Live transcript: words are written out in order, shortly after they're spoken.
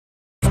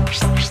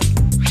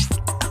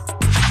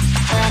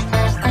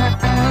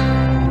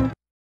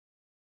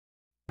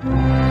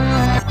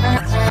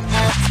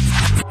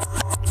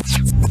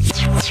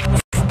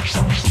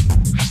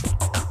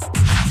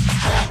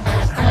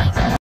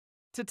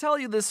To tell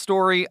you this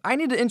story, I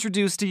need to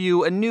introduce to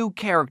you a new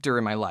character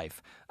in my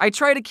life. I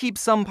try to keep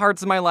some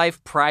parts of my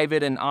life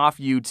private and off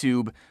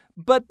YouTube,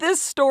 but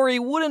this story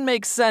wouldn't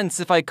make sense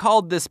if I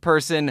called this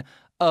person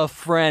a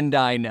friend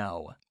I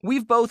know.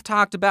 We've both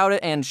talked about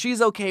it, and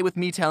she's okay with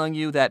me telling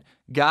you that,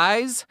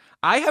 guys,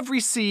 I have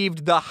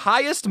received the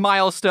highest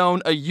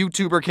milestone a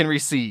YouTuber can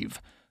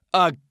receive.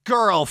 A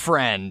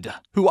girlfriend,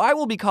 who I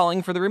will be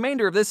calling for the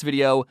remainder of this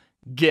video,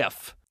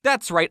 GIF.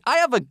 That's right, I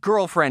have a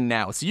girlfriend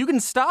now, so you can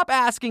stop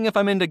asking if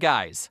I'm into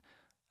guys.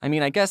 I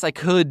mean, I guess I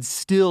could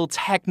still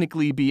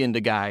technically be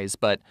into guys,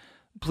 but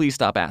please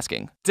stop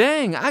asking.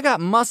 Dang, I got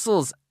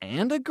muscles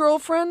and a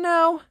girlfriend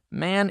now?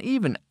 Man,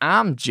 even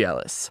I'm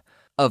jealous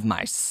of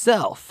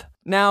myself.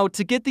 Now,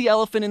 to get the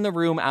elephant in the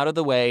room out of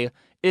the way,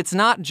 it's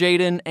not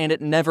Jaden, and it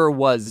never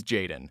was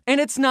Jaden.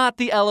 And it's not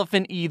the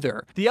elephant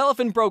either. The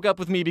elephant broke up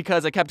with me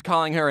because I kept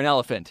calling her an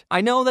elephant. I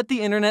know that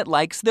the internet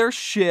likes their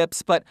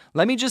ships, but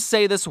let me just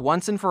say this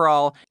once and for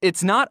all.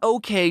 It's not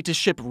okay to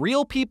ship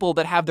real people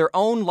that have their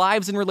own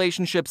lives and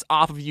relationships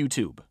off of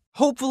YouTube.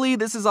 Hopefully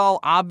this is all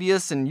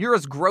obvious and you're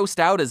as grossed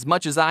out as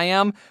much as I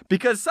am,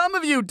 because some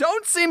of you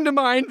don't seem to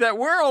mind that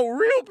we're all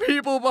real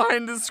people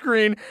behind the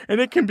screen, and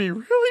it can be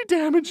really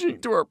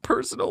damaging to our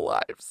personal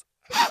lives.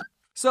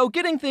 So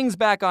getting things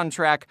back on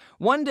track,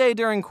 one day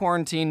during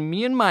quarantine,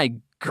 me and my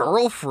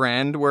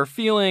girlfriend were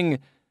feeling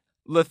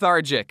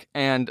lethargic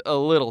and a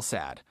little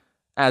sad,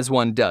 as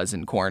one does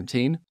in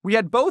quarantine. We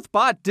had both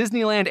bought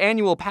Disneyland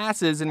annual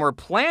passes and were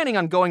planning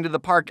on going to the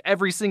park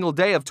every single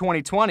day of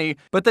 2020,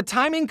 but the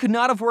timing could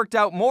not have worked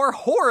out more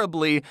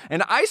horribly,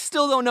 and I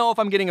still don't know if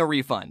I'm getting a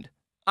refund.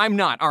 I'm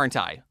not, aren't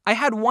I? I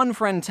had one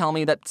friend tell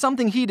me that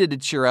something he did to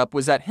cheer up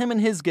was that him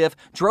and his GIF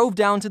drove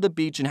down to the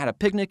beach and had a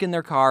picnic in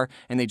their car,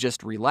 and they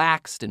just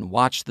relaxed and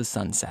watched the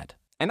sunset.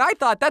 And I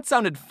thought that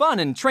sounded fun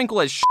and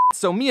tranquil as shit,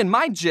 so me and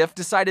my GIF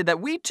decided that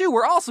we too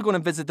were also going to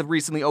visit the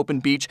recently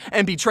opened beach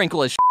and be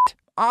tranquil as shit.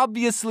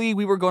 Obviously,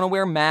 we were going to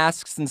wear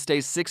masks and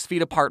stay 6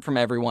 feet apart from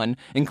everyone,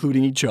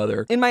 including each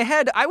other. In my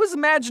head, I was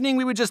imagining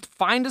we would just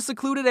find a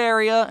secluded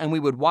area and we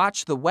would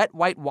watch the wet,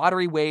 white,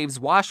 watery waves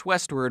wash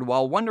westward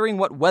while wondering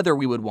what weather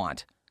we would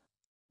want.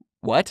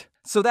 What?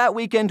 So that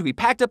weekend, we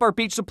packed up our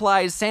beach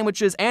supplies,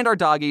 sandwiches, and our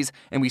doggies,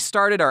 and we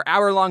started our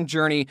hour-long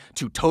journey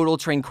to total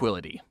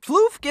tranquility.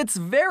 Floof gets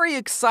very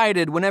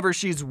excited whenever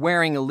she's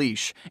wearing a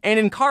leash, and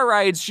in car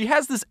rides, she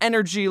has this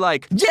energy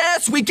like,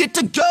 yes, we get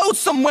to go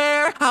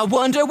somewhere! I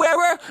wonder where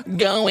we're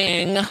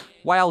going!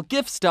 While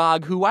GIF's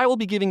dog, who I will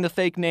be giving the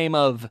fake name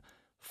of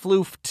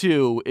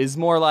Floof2, is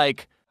more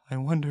like, I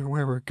wonder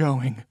where we're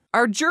going.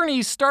 Our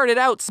journey started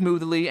out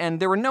smoothly, and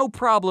there were no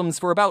problems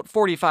for about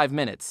 45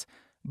 minutes.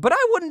 But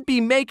I wouldn't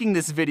be making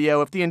this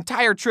video if the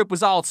entire trip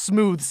was all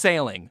smooth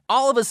sailing.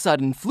 All of a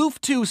sudden,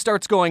 Floof2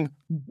 starts going,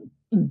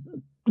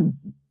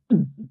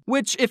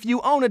 which if you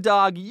own a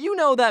dog, you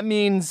know that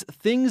means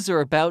things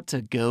are about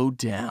to go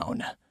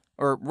down.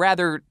 Or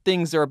rather,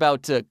 things are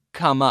about to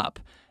come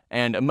up,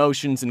 and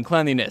emotions and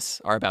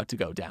cleanliness are about to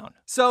go down.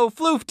 So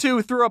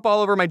Floof2 threw up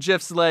all over my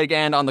GIF's leg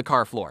and on the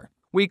car floor.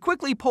 We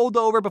quickly pulled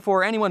over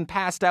before anyone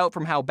passed out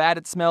from how bad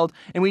it smelled,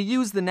 and we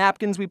used the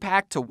napkins we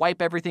packed to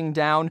wipe everything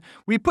down.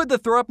 We put the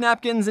throw-up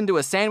napkins into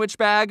a sandwich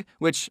bag,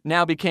 which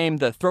now became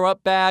the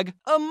throw-up bag.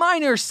 A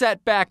minor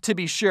setback to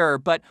be sure,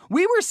 but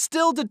we were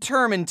still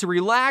determined to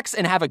relax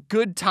and have a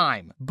good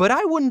time. But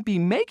I wouldn't be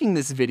making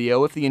this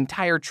video if the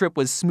entire trip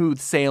was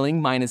smooth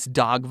sailing minus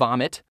dog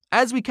vomit.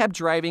 As we kept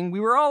driving,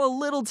 we were all a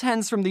little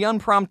tense from the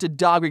unprompted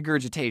dog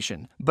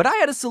regurgitation, but I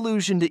had a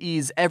solution to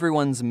ease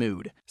everyone's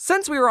mood.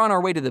 Since we were on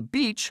our way to the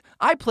beach,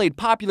 I played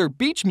popular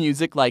beach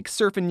music like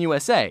Surfin'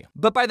 USA.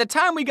 But by the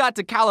time we got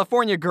to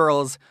California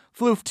Girls,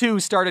 Floof2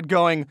 started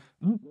going,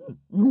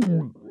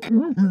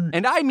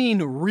 and I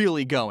mean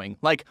really going,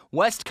 like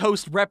West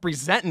Coast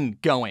representin'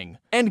 going.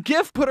 And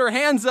GIF put her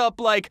hands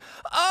up like,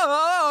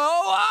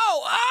 oh!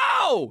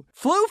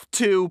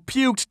 Floof2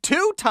 puked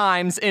 2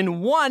 times in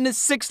one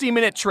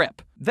 60-minute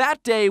trip.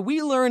 That day,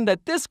 we learned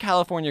that this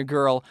California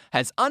girl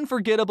has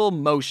unforgettable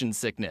motion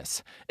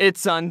sickness.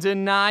 It's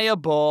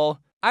undeniable.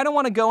 I don't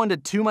want to go into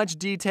too much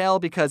detail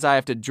because I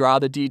have to draw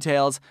the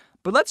details,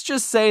 but let's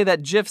just say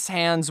that GIF's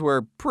hands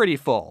were pretty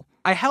full.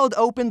 I held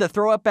open the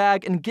throw-up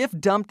bag and GIF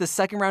dumped the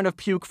second round of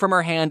puke from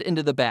her hand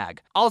into the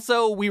bag.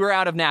 Also, we were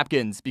out of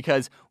napkins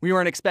because we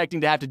weren't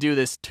expecting to have to do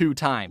this 2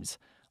 times,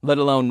 let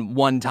alone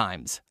 1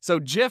 times. So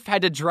GIF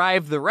had to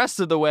drive the rest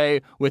of the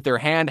way with her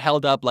hand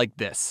held up like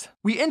this.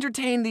 We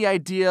entertained the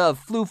idea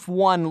of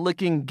Floof1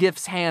 licking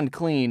GIF's hand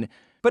clean,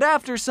 but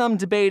after some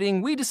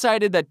debating, we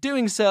decided that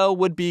doing so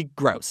would be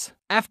gross.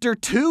 After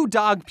 2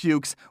 dog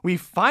pukes, we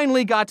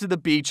finally got to the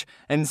beach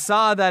and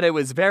saw that it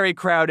was very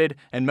crowded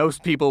and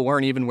most people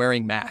weren't even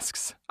wearing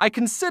masks. I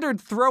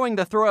considered throwing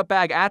the throw-up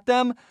bag at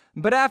them,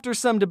 but after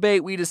some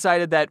debate, we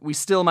decided that we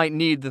still might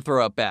need the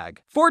throw-up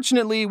bag.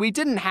 Fortunately, we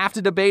didn't have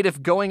to debate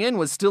if going in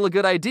was still a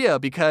good idea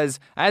because,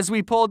 as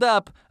we pulled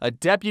up, a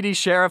deputy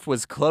sheriff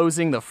was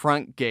closing the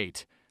front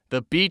gate.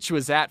 The beach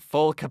was at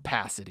full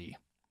capacity.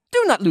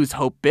 "Do not lose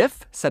hope,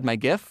 Biff," said my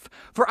GIF,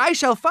 "for I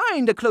shall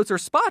find a closer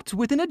spot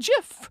within a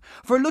jiff.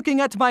 For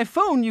looking at my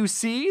phone, you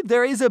see,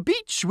 there is a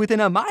beach within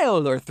a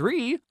mile or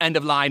 3. End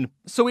of line.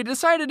 So we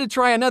decided to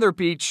try another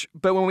beach,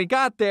 but when we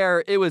got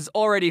there, it was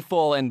already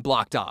full and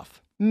blocked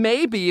off.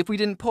 Maybe if we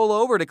didn't pull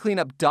over to clean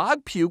up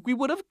dog puke, we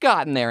would have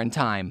gotten there in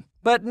time.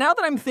 But now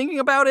that I'm thinking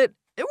about it,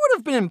 it would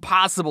have been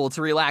impossible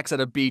to relax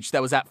at a beach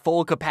that was at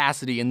full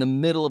capacity in the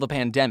middle of a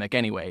pandemic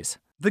anyways.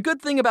 The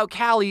good thing about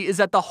Cali is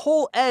that the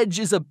whole edge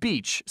is a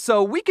beach,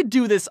 so we could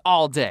do this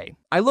all day.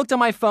 I looked on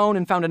my phone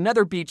and found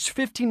another beach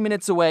 15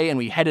 minutes away and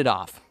we headed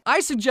off. I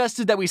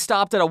suggested that we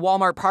stopped at a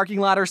Walmart parking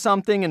lot or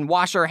something and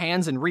wash our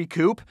hands and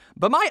recoup,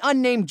 but my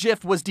unnamed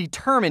GIF was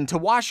determined to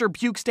wash her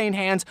puke-stained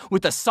hands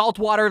with the salt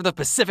water of the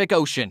Pacific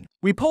Ocean.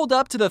 We pulled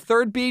up to the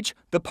third beach,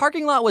 the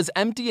parking lot was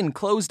empty and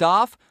closed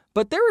off,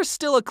 but there was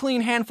still a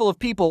clean handful of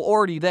people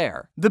already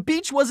there. The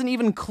beach wasn't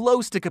even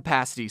close to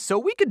capacity, so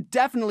we could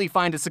definitely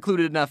find a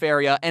secluded enough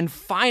area and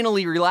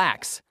finally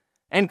relax.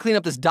 And clean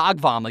up this dog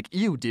vom like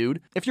you,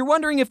 dude. If you're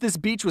wondering if this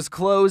beach was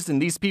closed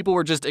and these people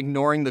were just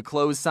ignoring the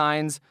closed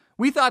signs,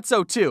 we thought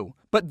so too.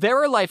 But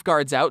there are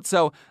lifeguards out,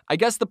 so I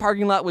guess the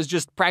parking lot was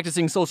just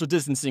practicing social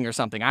distancing or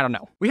something, I don't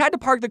know. We had to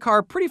park the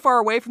car pretty far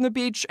away from the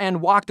beach and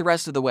walk the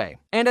rest of the way.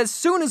 And as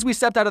soon as we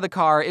stepped out of the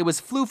car, it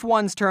was Floof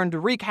 1's turn to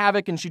wreak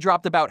havoc and she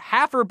dropped about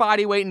half her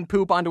body weight in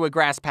poop onto a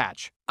grass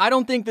patch. I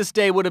don't think this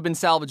day would have been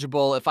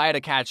salvageable if I had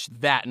to catch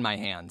that in my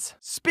hands.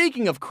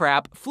 Speaking of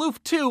crap,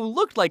 Floof 2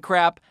 looked like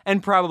crap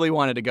and probably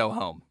wanted to go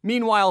home.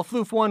 Meanwhile,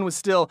 Floof 1 was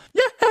still,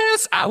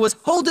 "Yes, I was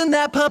holding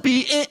that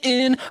puppy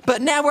in,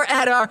 but now we're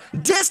at our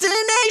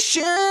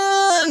destination."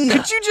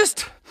 Could you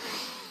just...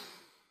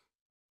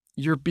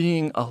 You're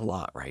being a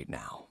lot right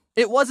now.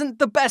 It wasn't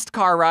the best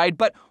car ride,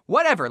 but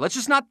whatever, let's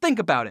just not think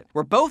about it.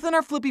 We're both in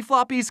our flippy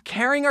floppies,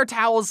 carrying our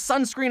towels,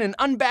 sunscreen, and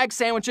unbagged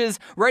sandwiches,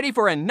 ready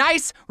for a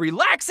nice,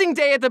 relaxing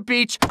day at the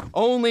beach,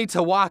 only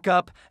to walk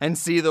up and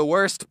see the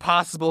worst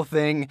possible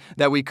thing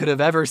that we could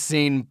have ever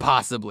seen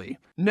possibly.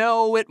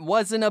 No, it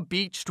wasn't a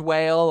beached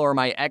whale or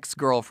my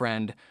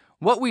ex-girlfriend.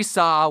 What we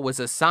saw was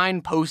a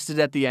sign posted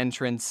at the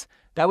entrance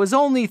that was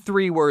only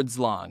 3 words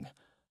long.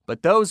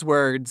 But those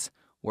words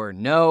were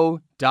 "No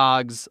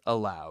dogs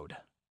allowed."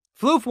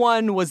 Floof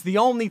 1 was the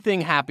only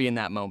thing happy in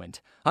that moment,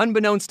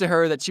 unbeknownst to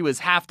her that she was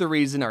half the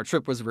reason our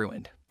trip was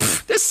ruined.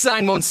 This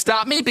sign won't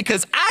stop me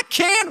because I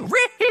can't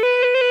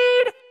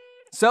read!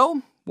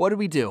 So, what did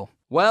we do?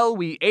 Well,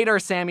 we ate our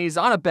Sammies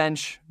on a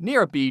bench,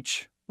 near a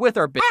beach, with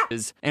our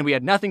bitches, and we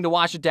had nothing to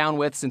wash it down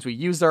with since we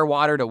used our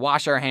water to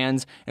wash our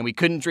hands and we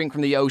couldn't drink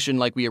from the ocean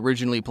like we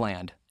originally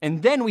planned.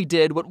 And then we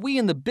did what we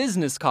in the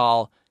business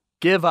call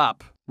give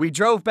up. We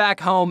drove back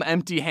home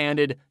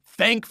empty-handed.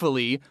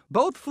 Thankfully,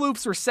 both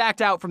floofs were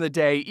sacked out from the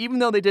day, even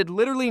though they did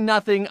literally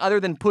nothing other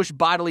than push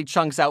bodily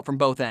chunks out from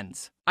both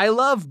ends. I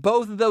love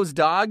both of those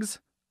dogs,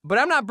 but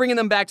I'm not bringing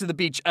them back to the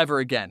beach ever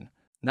again.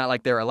 Not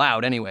like they're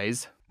allowed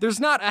anyways. There's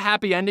not a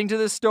happy ending to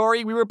this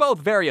story, we were both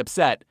very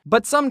upset.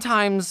 But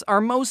sometimes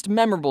our most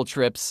memorable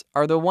trips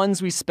are the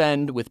ones we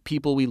spend with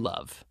people we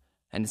love.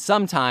 And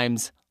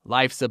sometimes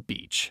life's a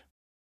beach.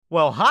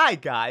 Well, hi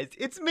guys,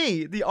 it's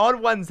me, the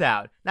odd ones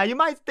out. Now you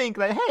might think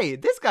that, hey,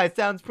 this guy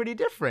sounds pretty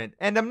different,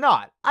 and I'm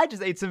not. I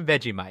just ate some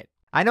Vegemite.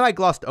 I know I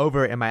glossed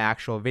over it in my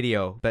actual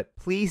video, but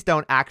please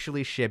don't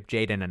actually ship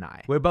Jaden and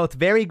I. We're both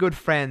very good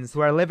friends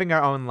who are living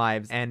our own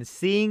lives, and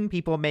seeing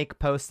people make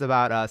posts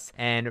about us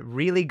and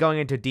really going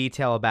into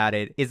detail about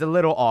it is a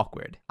little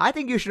awkward. I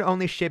think you should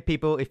only ship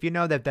people if you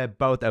know that they're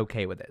both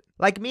okay with it.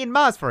 Like me and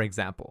Maz, for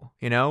example.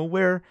 You know,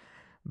 we're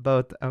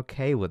both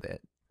okay with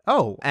it.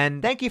 Oh,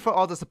 and thank you for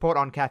all the support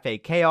on Cafe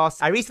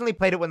Chaos. I recently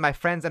played it with my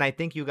friends and I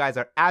think you guys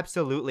are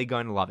absolutely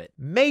going to love it.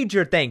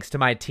 Major thanks to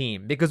my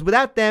team, because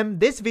without them,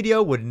 this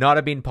video would not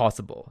have been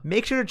possible.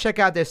 Make sure to check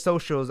out their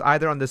socials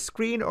either on the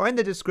screen or in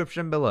the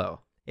description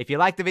below. If you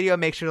liked the video,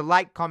 make sure to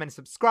like, comment,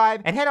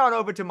 subscribe, and head on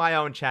over to my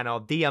own channel,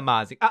 The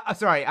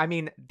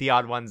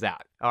Odd Ones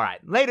Out.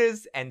 Alright,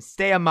 laters, and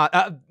stay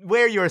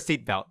wear your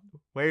seatbelt.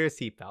 Wear your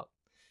seatbelt.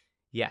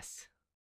 Yes.